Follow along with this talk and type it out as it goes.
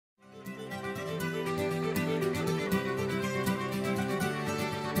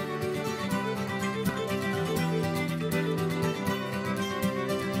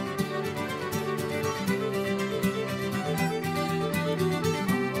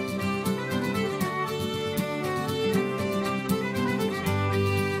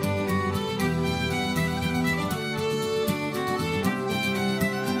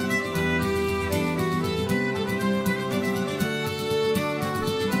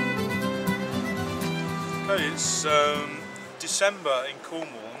Hello, it's December in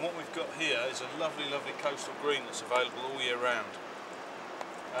Cornwall, and what we've got here is a lovely, lovely coastal green that's available all year round.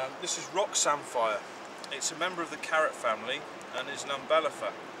 This is Rock Samphire. It's a member of the carrot family and is an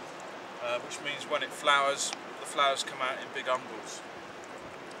umbellifer, which means when it flowers, the flowers come out in big umbels.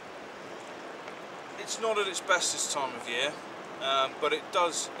 It's not at its best this time of year, but it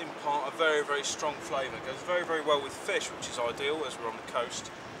does impart a very, very strong flavour. It goes very, very well with fish, which is ideal as we're on the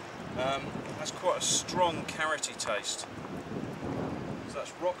coast. Has quite a strong carroty taste. So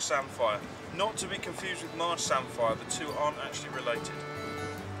that's Rock Samphire. Not to be confused with marsh samphire, the two aren't actually related.